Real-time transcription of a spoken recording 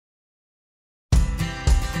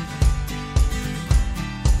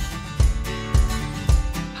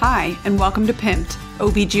Hi, and welcome to Pimped,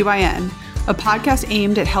 OBGYN, a podcast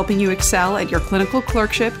aimed at helping you excel at your clinical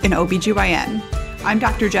clerkship in OBGYN. I'm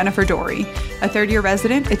Dr. Jennifer Dory, a third-year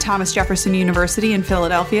resident at Thomas Jefferson University in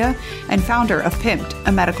Philadelphia and founder of Pimped,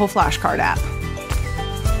 a medical flashcard app.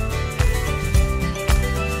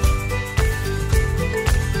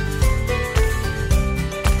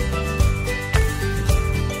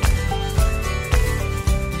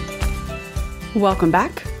 Welcome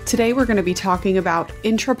back. Today we're going to be talking about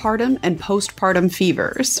intrapartum and postpartum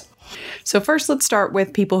fevers. So first, let's start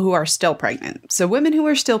with people who are still pregnant. So women who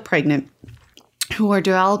are still pregnant, who are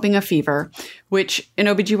developing a fever, which in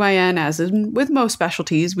OBGYN, as in with most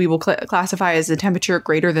specialties, we will classify as a temperature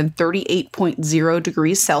greater than 38.0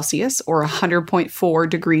 degrees Celsius or 100.4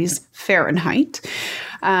 degrees Fahrenheit.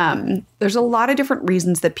 There's a lot of different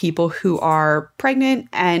reasons that people who are pregnant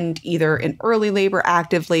and either in early labor,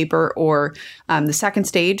 active labor, or the second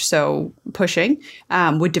stage, so pushing,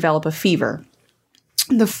 would develop a fever.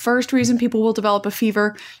 The first reason people will develop a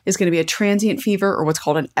fever is going to be a transient fever or what's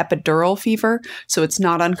called an epidural fever. So it's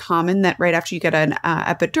not uncommon that right after you get an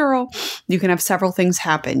epidural, you can have several things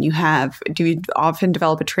happen. You often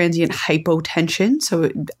develop a transient hypotension. So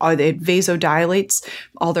it vasodilates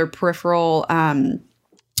all their peripheral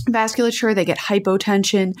vasculature, they get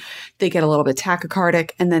hypotension, they get a little bit tachycardic,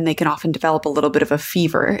 and then they can often develop a little bit of a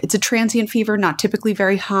fever. It's a transient fever, not typically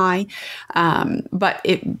very high, but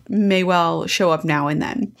it may well show up now and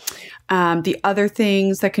then. The other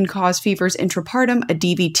things that can cause fevers intrapartum, a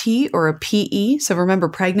DVT or a PE. So remember,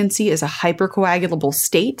 pregnancy is a hypercoagulable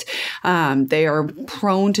state. They are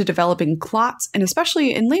prone to developing clots, and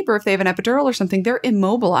especially in labor, if they have an epidural or something, they're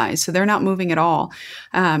immobilized, so they're not moving at all.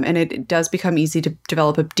 And it does become easy to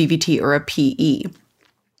develop a DVT or a PE.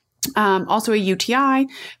 Also a UTI.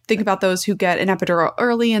 Think about those who get an epidural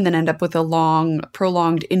early and then end up with a long,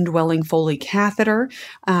 prolonged indwelling Foley catheter.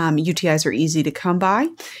 UTIs are easy to come by.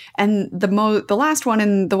 And the last one,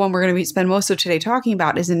 and the one we're going to spend most of today talking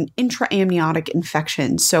about, is an intraamniotic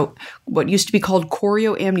infection. So what used to be called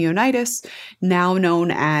chorioamnionitis, now known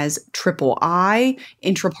as III,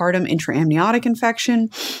 intrapartum intraamniotic infection,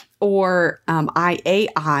 or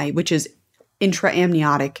IAI, which is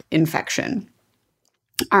intraamniotic infection.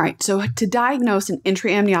 All right, so to diagnose an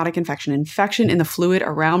intraamniotic infection in the fluid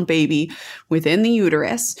around baby within the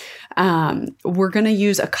uterus, we're going to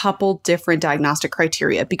use a couple different diagnostic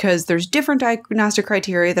criteria because there's different diagnostic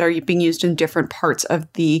criteria that are being used in different parts of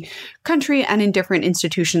the country and in different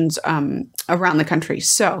institutions around the country.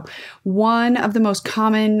 So one of the most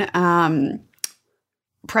common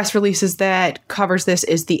press releases that covers this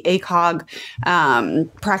is the ACOG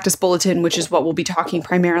practice bulletin, which is what we'll be talking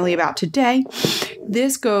primarily about today.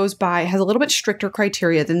 This has a little bit stricter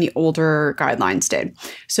criteria than the older guidelines did.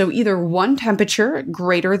 So either one temperature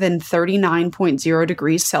greater than 39.0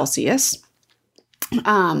 degrees Celsius,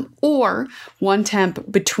 or one temp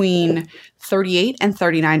between 38 and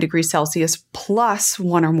 39 degrees Celsius plus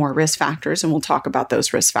one or more risk factors, and we'll talk about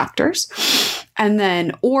those risk factors. And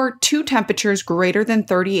then, or two temperatures greater than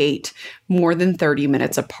 38, more than 30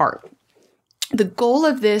 minutes apart. The goal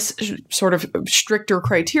of this sort of stricter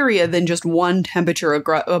criteria than just one temperature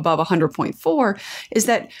above 100.4 is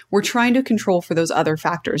that we're trying to control for those other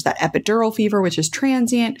factors, that epidural fever, which is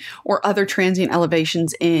transient, or other transient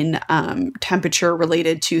elevations in temperature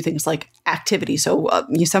related to things like activity. So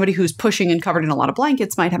somebody who's pushing and covered in a lot of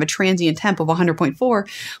blankets might have a transient temp of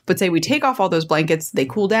 100.4, but say we take off all those blankets, they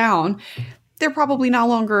cool down. They're probably no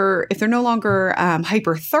longer, if they're no longer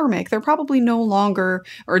hyperthermic, they're probably no longer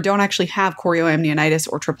or don't actually have chorioamnionitis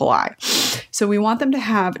or III. So we want them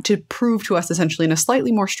to prove to us essentially in a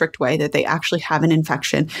slightly more strict way that they actually have an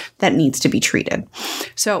infection that needs to be treated.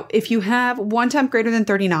 So if you have one temp greater than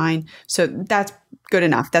 39, so that's good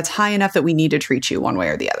enough. That's high enough that we need to treat you one way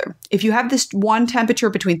or the other. If you have this one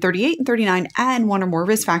temperature between 38 and 39 and one or more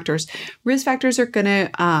risk factors are going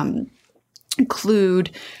to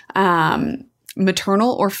include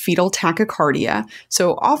maternal or fetal tachycardia.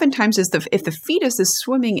 So oftentimes if the fetus is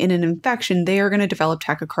swimming in an infection, they are going to develop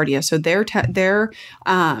tachycardia. So their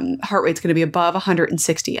heart rate's going to be above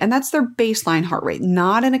 160. And that's their baseline heart rate,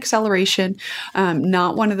 not an acceleration,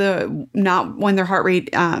 not when their heart rate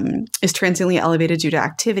is transiently elevated due to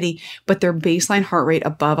activity, but their baseline heart rate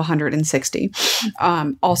above 160.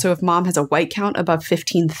 Also, if mom has a white count above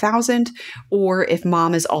 15,000, or if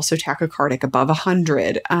mom is also tachycardic above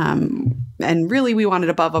 100, and really we want it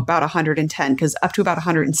above about 110 because up to about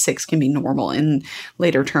 106 can be normal in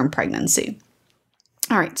later term pregnancy.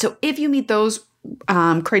 All right, so if you meet those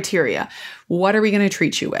criteria. What are we going to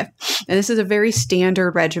treat you with? And this is a very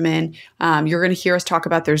standard regimen. You're going to hear us talk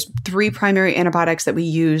about there's 3 primary antibiotics that we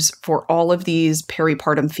use for all of these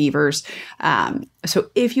peripartum fevers.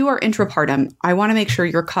 So if you are intrapartum, I want to make sure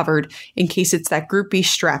you're covered in case it's that group B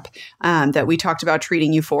strep that we talked about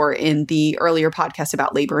treating you for in the earlier podcast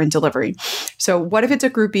about labor and delivery. So what if it's a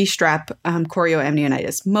group B strep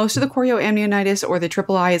chorioamnionitis? Most of the chorioamnionitis or the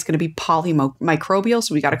triple I is going to be polymicrobial.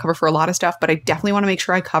 So we got to cover for a lot of stuff, but I definitely want to make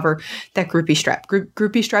sure I cover that group B strep.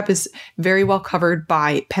 Group B strep is very well covered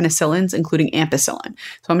by penicillins, including ampicillin.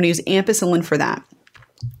 So I'm going to use ampicillin for that.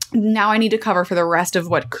 Now I need to cover for the rest of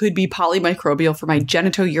what could be polymicrobial for my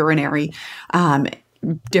genitourinary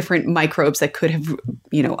different microbes that could have,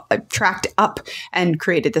 tracked up and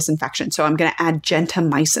created this infection. So I'm going to add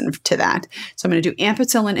gentamicin to that. So I'm going to do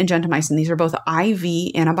ampicillin and gentamicin. These are both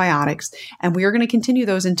IV antibiotics, and we are going to continue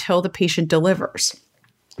those until the patient delivers.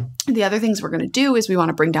 The other things we're going to do is we want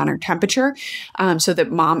to bring down her temperature so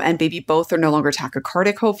that mom and baby both are no longer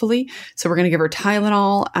tachycardic, hopefully. So we're going to give her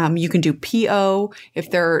Tylenol. You can do PO if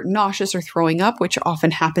they're nauseous or throwing up, which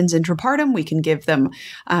often happens intrapartum. We can give them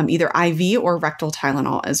either IV or rectal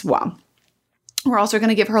Tylenol as well. We're also going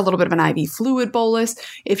to give her a little bit of an IV fluid bolus.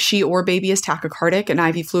 If she or baby is tachycardic, an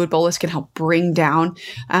IV fluid bolus can help bring down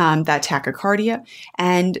that tachycardia.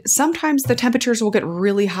 And sometimes the temperatures will get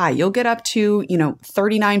really high. You'll get up to,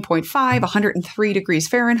 39.5, 103 degrees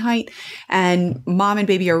Fahrenheit. And mom and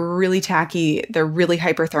baby are really tacky. They're really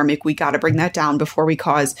hyperthermic. We got to bring that down before we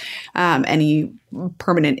cause any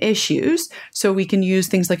permanent issues. So we can use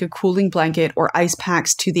things like a cooling blanket or ice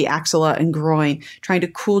packs to the axilla and groin, trying to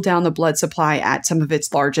cool down the blood supply at some of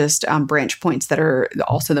its largest branch points that are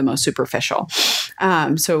also the most superficial.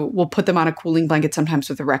 So we'll put them on a cooling blanket, sometimes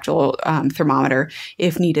with a rectal thermometer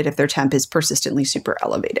if needed, if their temp is persistently super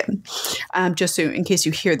elevated. Just so in case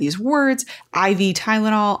you hear these words, IV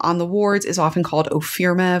Tylenol on the wards is often called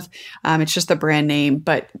Ofirmev. It's just the brand name,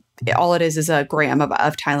 but all it is a gram of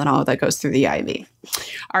Tylenol that goes through the IV.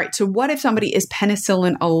 All right, so what if somebody is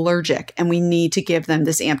penicillin allergic and we need to give them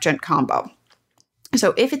this AmpGent combo?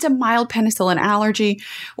 So if it's a mild penicillin allergy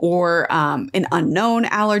or an unknown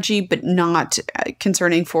allergy, but not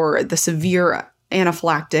concerning for the severe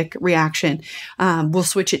anaphylactic reaction, we'll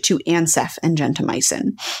switch it to Ancef and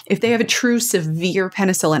gentamicin. If they have a true severe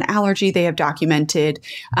penicillin allergy, they have documented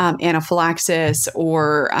anaphylaxis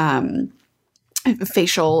or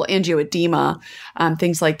facial angioedema,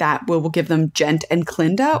 things like that, we'll give them Gent and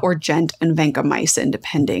Clinda or Gent and vancomycin,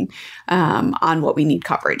 depending on what we need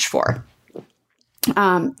coverage for.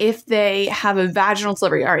 If they have a vaginal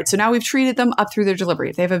delivery, all right, so now we've treated them up through their delivery.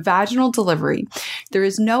 If they have a vaginal delivery, there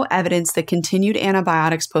is no evidence that continued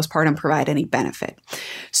antibiotics postpartum provide any benefit.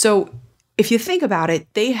 So if you think about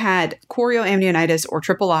it, they had chorioamnionitis or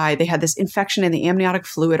triple I. They had this infection in the amniotic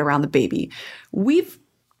fluid around the baby. We've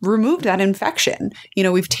removed that infection.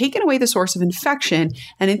 We've taken away the source of infection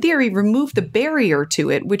and in theory removed the barrier to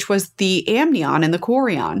it, which was the amnion and the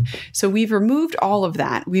chorion. So we've removed all of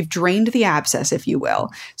that. We've drained the abscess, if you will.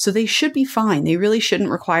 So they should be fine. They really shouldn't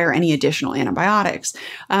require any additional antibiotics.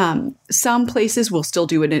 Some places will still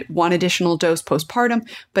do one additional dose postpartum,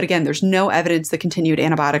 but again, there's no evidence that continued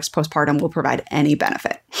antibiotics postpartum will provide any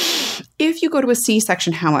benefit. If you go to a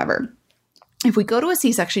C-section, however, if we go to a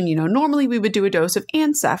C-section, normally we would do a dose of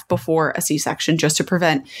Ancef before a C-section just to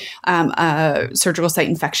prevent a surgical site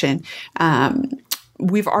infection.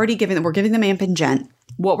 We're giving them Amp and Gent.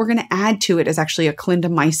 What we're going to add to it is actually a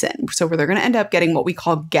clindamycin. So they're going to end up getting what we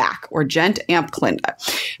call GAC or Gent Amp Clinda.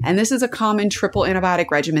 And this is a common triple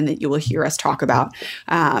antibiotic regimen that you will hear us talk about.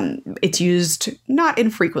 It's used not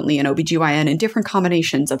infrequently in OBGYN in different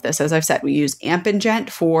combinations of this. As I've said, we use Amp and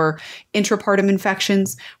Gent for intrapartum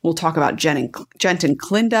infections. We'll talk about Gent and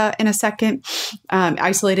Clinda in a second,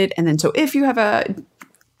 isolated. And then so if you have a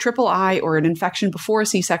triple I or an infection before a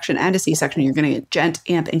C-section and a C-section, you're going to get Gent,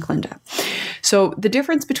 Amp, and Clinda. So the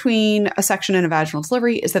difference between a section and a vaginal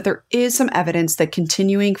delivery is that there is some evidence that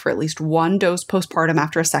continuing for at least one dose postpartum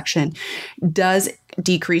after a section does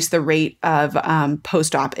decrease the rate of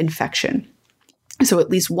post-op infection. So at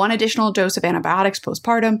least one additional dose of antibiotics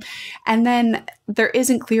postpartum. And then there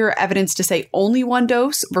isn't clear evidence to say only one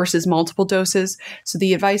dose versus multiple doses. So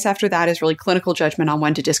the advice after that is really clinical judgment on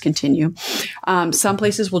when to discontinue. Some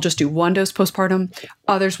places will just do one dose postpartum.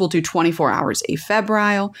 Others will do 24 hours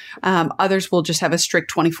afebrile. Others will just have a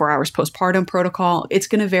strict 24 hours postpartum protocol. It's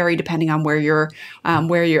going to vary depending on where you're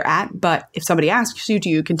at. But if somebody asks you, do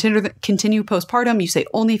you continue postpartum? You say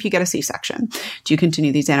only if you get a C-section. Do you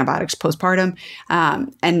continue these antibiotics postpartum?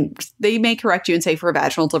 And they may correct you and say for a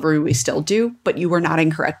vaginal delivery, we still do, but you were not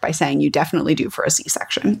incorrect by saying you definitely do for a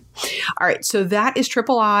C-section. All right, so that is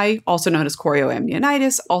triple I, also known as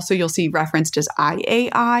chorioamnionitis. Also, you'll see referenced as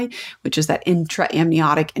IAI, which is that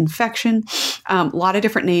intraamniotic infection. A lot of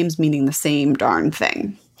different names meaning the same darn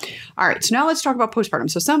thing. All right, so now let's talk about postpartum.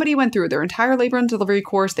 So somebody went through their entire labor and delivery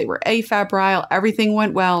course. They were afebrile. Everything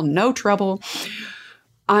went well, no trouble.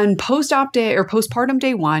 On post-op day or postpartum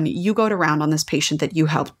day 1, you go to round on this patient that you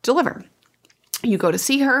helped deliver. You go to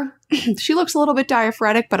see her. She looks a little bit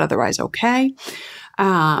diaphoretic, but otherwise okay.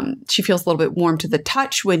 She feels a little bit warm to the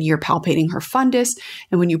touch when you're palpating her fundus.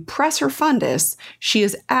 And when you press her fundus, she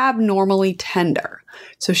is abnormally tender.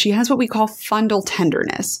 So she has what we call fundal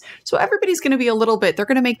tenderness. So everybody's going to be they're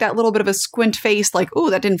going to make that little bit of a squint face like, oh,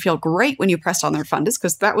 that didn't feel great when you pressed on their fundus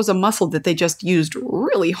because that was a muscle that they just used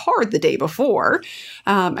really hard the day before.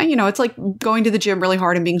 And it's like going to the gym really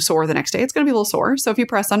hard and being sore the next day. It's going to be a little sore. So if you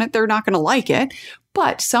press on it, they're not going to like it.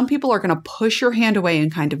 But some people are going to push your hand away and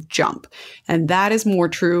kind of jump. And that is more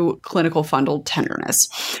true clinical fundal tenderness.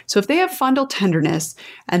 So if they have fundal tenderness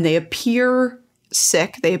and they appear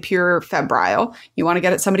sick, they appear febrile, you want to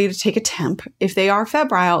get somebody to take a temp. If they are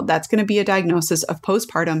febrile, that's going to be a diagnosis of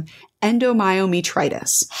postpartum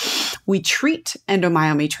endomyometritis. We treat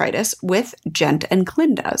endomyometritis with Gent and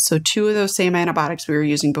Clinda, so 2 of those same antibiotics we were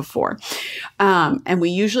using before. And we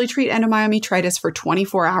usually treat endomyometritis for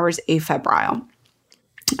 24 hours afebrile.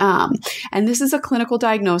 And this is a clinical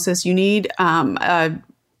diagnosis. You need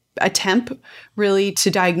a temp really to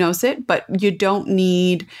diagnose it, but you don't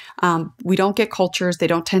need, we don't get cultures. They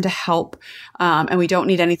don't tend to help. And we don't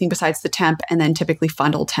need anything besides the temp and then typically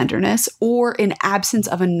fundal tenderness or in absence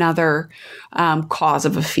of another cause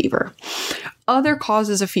of a fever. Other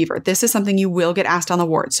causes of fever. This is something you will get asked on the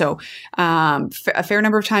ward. So a fair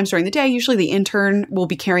number of times during the day, usually the intern will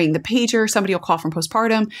be carrying the pager. Somebody will call from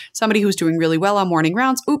postpartum. Somebody who's doing really well on morning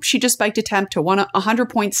rounds. Oops, she just spiked a temp to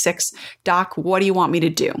 100.6. Doc, what do you want me to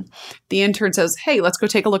do? The intern says, hey, let's go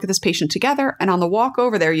take a look at this patient together. And on the walk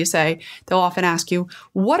over there, they'll often ask you,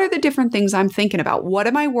 what are the different things I'm thinking about? What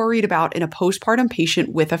am I worried about in a postpartum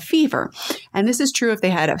patient with a fever? And this is true if they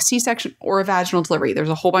had a C-section or a vaginal delivery. There's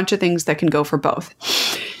a whole bunch of things that can go for both.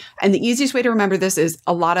 And the easiest way to remember this is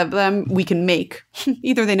a lot of them we can make,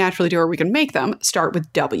 either they naturally do or we can make them start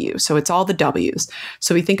with W. So it's all the W's.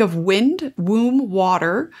 So we think of wind, womb,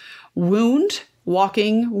 water, wound,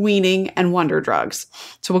 walking, weaning, and wonder drugs.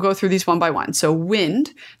 So we'll go through these one by one. So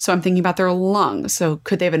wind. So I'm thinking about their lungs. So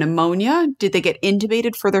could they have a pneumonia? Did they get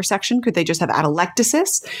intubated for their section? Could they just have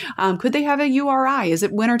atelectasis? Could they have a URI? Is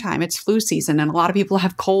it wintertime? It's flu season. And a lot of people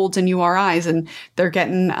have colds and URIs and they're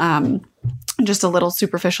getting just a little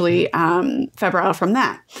superficially febrile from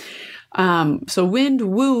that. So wind,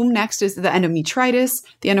 womb, next is the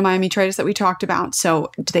endomyometritis that we talked about.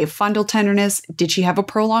 So do they have fundal tenderness? Did she have a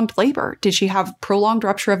prolonged labor? Did she have prolonged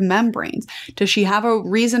rupture of membranes? Does she have a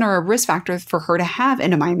reason or a risk factor for her to have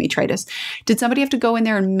endomyometritis? Did somebody have to go in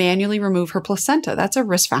there and manually remove her placenta? That's a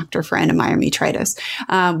risk factor for endomyometritis.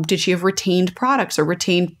 Did she have retained products or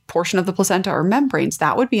retained portion of the placenta or membranes?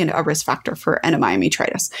 That would be a risk factor for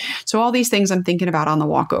endomyometritis. So all these things I'm thinking about on the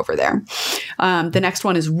walk over there. The next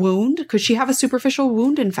one is wound. Could she have a superficial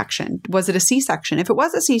wound infection? Was it a C-section? If it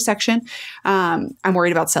was a C-section, I'm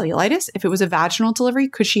worried about cellulitis. If it was a vaginal delivery,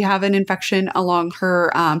 could she have an infection along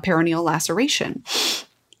her perineal laceration?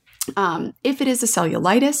 If it is a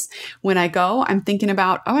cellulitis, when I go, I'm thinking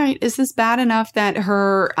about, all right, is this bad enough that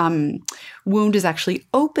her wound is actually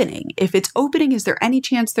opening? If it's opening, is there any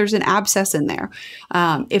chance there's an abscess in there?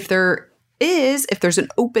 If there's an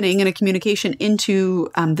opening and a communication into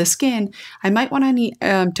the skin, I might want to need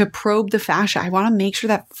to probe the fascia. I want to make sure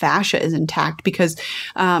that fascia is intact because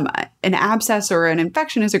an abscess or an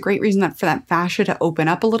infection is a great reason for that fascia to open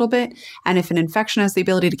up a little bit. And if an infection has the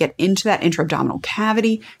ability to get into that intra-abdominal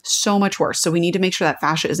cavity, so much worse. So we need to make sure that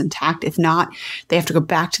fascia is intact. If not, they have to go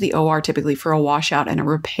back to the OR typically for a washout and a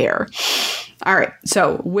repair. All right.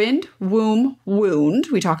 So wind, womb, wound.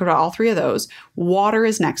 We talked about all 3 of those. Water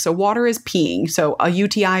is next. So water is peeing. So a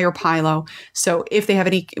UTI or pyelo. So if they have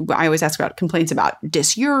any, I always ask about complaints about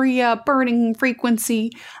dysuria, burning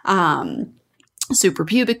frequency,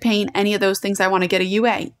 suprapubic pain, any of those things, I want to get a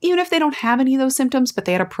UA. Even if they don't have any of those symptoms, but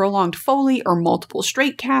they had a prolonged Foley or multiple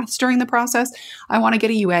straight caths during the process, I want to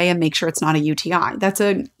get a UA and make sure it's not a UTI. That's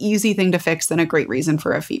an easy thing to fix and a great reason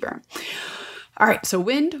for a fever. All right, so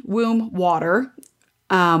wind, womb, water.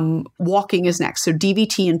 walking is next. So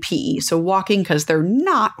DVT and PE. So walking because they're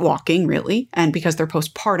not walking really, and because they're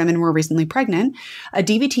postpartum and were recently pregnant, a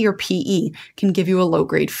DVT or PE can give you a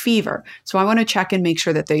low-grade fever. So I want to check and make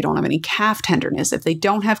sure that they don't have any calf tenderness. If they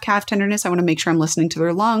don't have calf tenderness, I want to make sure I'm listening to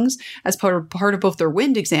their lungs as part of both their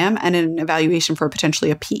wind exam and an evaluation for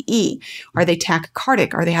potentially a PE. Are they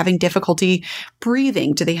tachycardic? Are they having difficulty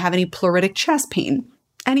breathing? Do they have any pleuritic chest pain?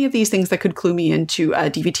 Any of these things that could clue me into a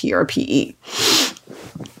DVT or a PE.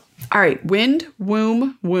 All right, wind,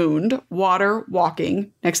 womb, wound, water, walking.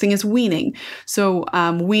 Next thing is weaning. So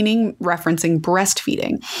weaning referencing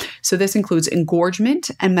breastfeeding. So this includes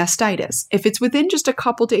engorgement and mastitis. If it's within just a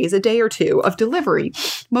couple days, a day or two of delivery,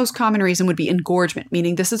 most common reason would be engorgement,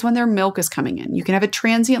 meaning this is when their milk is coming in. You can have a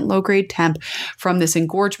transient low-grade temp from this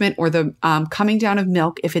engorgement or the coming down of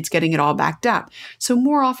milk if it's getting it all backed up. So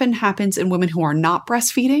more often happens in women who are not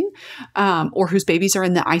breastfeeding or whose babies are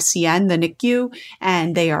in the ICN, the NICU,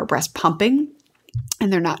 and they are breast pumping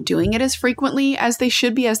and they're not doing it as frequently as they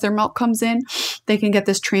should be as their milk comes in. They can get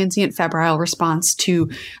this transient febrile response to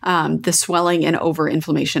the swelling and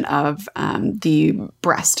overinflammation of the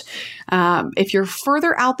breast. If you're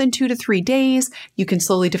further out than 2 to 3 days, you can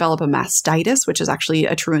slowly develop a mastitis, which is actually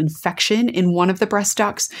a true infection in one of the breast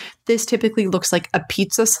ducts. This typically looks like a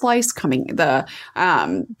pizza slice coming, the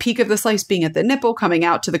peak of the slice being at the nipple, coming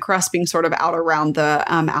out to the crust being sort of out around the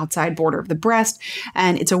outside border of the breast.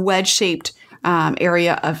 And it's a wedge-shaped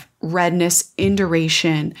area of redness,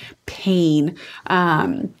 induration, pain,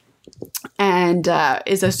 and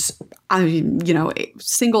is a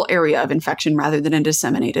single area of infection rather than a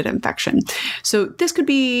disseminated infection. So this could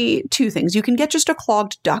be two things. You can get just a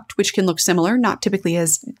clogged duct, which can look similar, not typically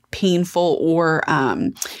as painful or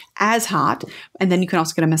as hot. And then you can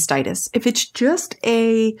also get a mastitis. If it's just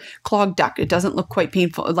a clogged duct, it doesn't look quite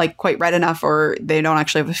painful, like quite red enough, or they don't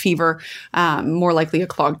actually have a fever, more likely a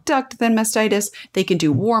clogged duct than mastitis. They can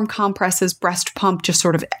do warm compresses, breast pump, just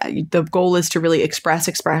sort of the goal is to really express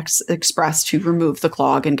to remove the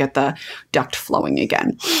clog and get the duct flowing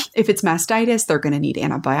again. If it's mastitis, they're going to need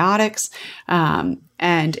antibiotics.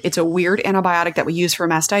 And it's a weird antibiotic that we use for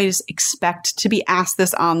mastitis. Expect to be asked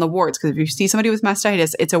this on the wards, because if you see somebody with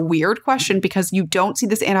mastitis, it's a weird question because you don't see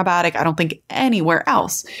this antibiotic, I don't think, anywhere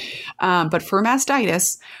else. But for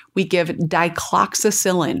mastitis, we give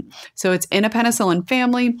dicloxacillin. So it's in a penicillin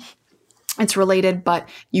family. It's related, but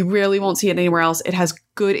you really won't see it anywhere else. It has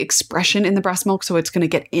good expression in the breast milk, so it's going to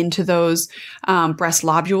get into those breast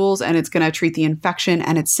lobules and it's going to treat the infection,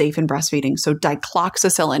 and it's safe in breastfeeding. So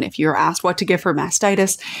dicloxacillin, if you're asked what to give for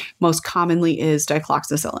mastitis, most commonly is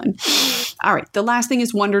dicloxacillin. All right, the last thing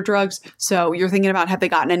is wonder drugs. So you're thinking about, have they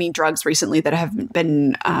gotten any drugs recently that have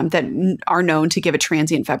been that are known to give a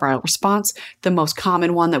transient febrile response? The most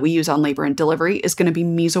common one that we use on labor and delivery is going to be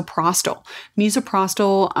misoprostol.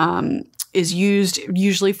 Misoprostol is used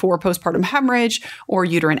usually for postpartum hemorrhage or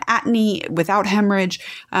uterine atony without hemorrhage.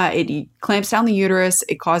 It clamps down the uterus.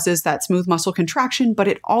 It causes that smooth muscle contraction, but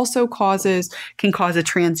it also can cause a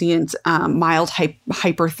transient mild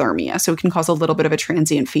hyperthermia. So it can cause a little bit of a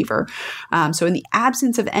transient fever. So in the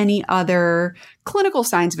absence of any other clinical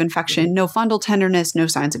signs of infection, no fundal tenderness, no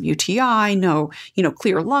signs of UTI, no,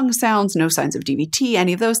 clear lung sounds, no signs of DVT,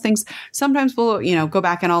 any of those things. Sometimes we'll, go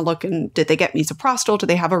back and I'll look and did they get misoprostol? Do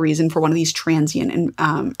they have a reason for one of these transient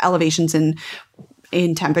elevations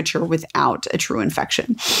in temperature without a true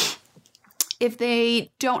infection? If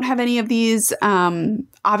they don't have any of these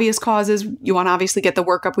obvious causes, you want to obviously get the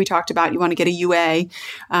workup we talked about. You want to get a UA.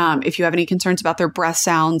 If you have any concerns about their breath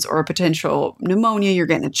sounds or a potential pneumonia, you're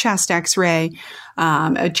getting a chest x-ray.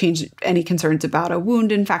 Any concerns about a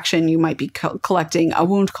wound infection, you might be collecting a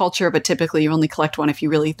wound culture, but typically you only collect one if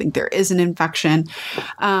you really think there is an infection.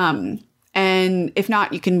 And if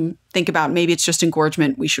not, you can think about maybe it's just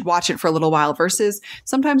engorgement. We should watch it for a little while versus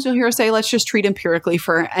sometimes you'll hear us say, let's just treat empirically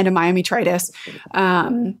for endomyometritis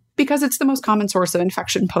because it's the most common source of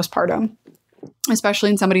infection postpartum, especially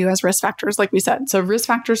in somebody who has risk factors, like we said. So risk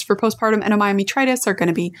factors for postpartum endomyometritis are going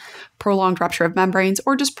to be prolonged rupture of membranes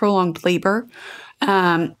or just prolonged labor,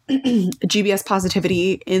 GBS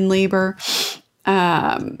positivity in labor,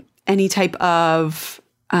 any type of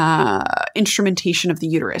instrumentation of the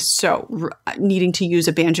uterus. So needing to use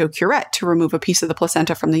a banjo curette to remove a piece of the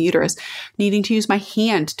placenta from the uterus, needing to use my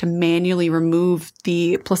hand to manually remove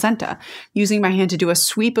the placenta, using my hand to do a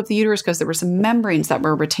sweep of the uterus because there were some membranes that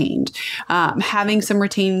were retained, having some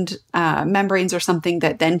retained membranes or something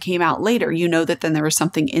that then came out later, that then there was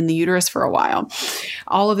something in the uterus for a while.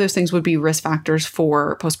 All of those things would be risk factors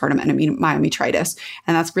for postpartum endomyometritis.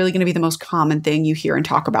 And that's really going to be the most common thing you hear and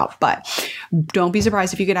talk about. But don't be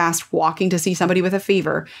surprised if you get asked walking to see somebody with a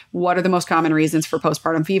fever, what are the most common reasons for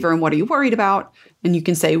postpartum fever and what are you worried about? And you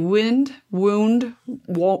can say wind, wound,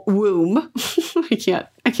 womb.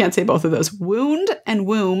 I can't say both of those. Wound and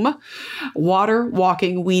womb, water,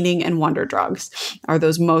 walking, weaning, and wonder drugs are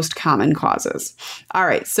those most common causes. All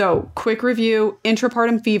right. So quick review,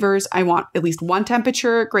 intrapartum fevers. I want at least one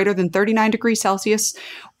temperature greater than 39 degrees Celsius,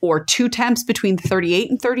 or two temps between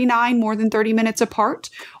 38 and 39 more than 30 minutes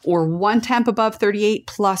apart, or one temp above 38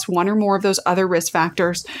 plus one or more of those other risk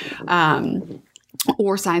factors,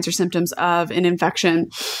 or signs or symptoms of an infection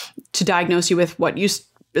to diagnose you with what is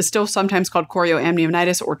still sometimes called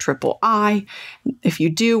chorioamnionitis or triple I. If you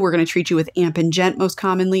do, we're going to treat you with AMP and GENT most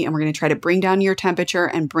commonly, and we're going to try to bring down your temperature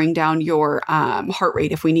and bring down your heart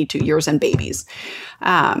rate if we need to, yours and babies.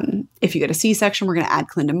 If you get a C-section, we're going to add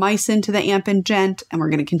clindamycin to the AMP and GENT, and we're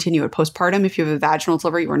going to continue at postpartum. If you have a vaginal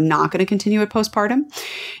delivery, we're not going to continue at postpartum.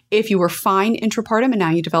 If you were fine intrapartum and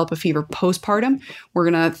now you develop a fever postpartum, we're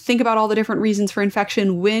going to think about all the different reasons for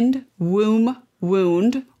infection: wind, womb,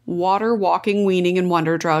 wound, water, walking, weaning, and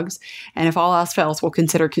wonder drugs. And if all else fails, we'll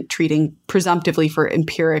consider treating presumptively for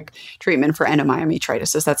empiric treatment for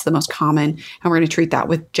endomyometritis, as that's the most common. And we're going to treat that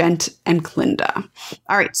with GENT and Clinda.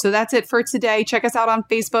 All right, so that's it for today. Check us out on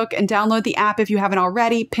Facebook and download the app if you haven't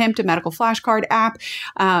already, Pimped, a medical flashcard app.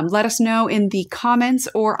 Let us know in the comments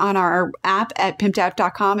or on our app at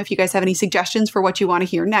pimpedapp.com if you guys have any suggestions for what you want to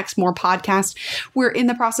hear next, more podcasts. We're in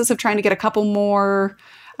the process of trying to get a couple more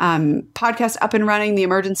podcast up and running, the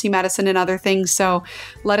emergency medicine and other things. So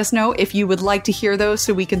let us know if you would like to hear those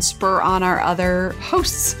so we can spur on our other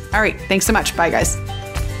hosts. All right. Thanks so much. Bye, guys.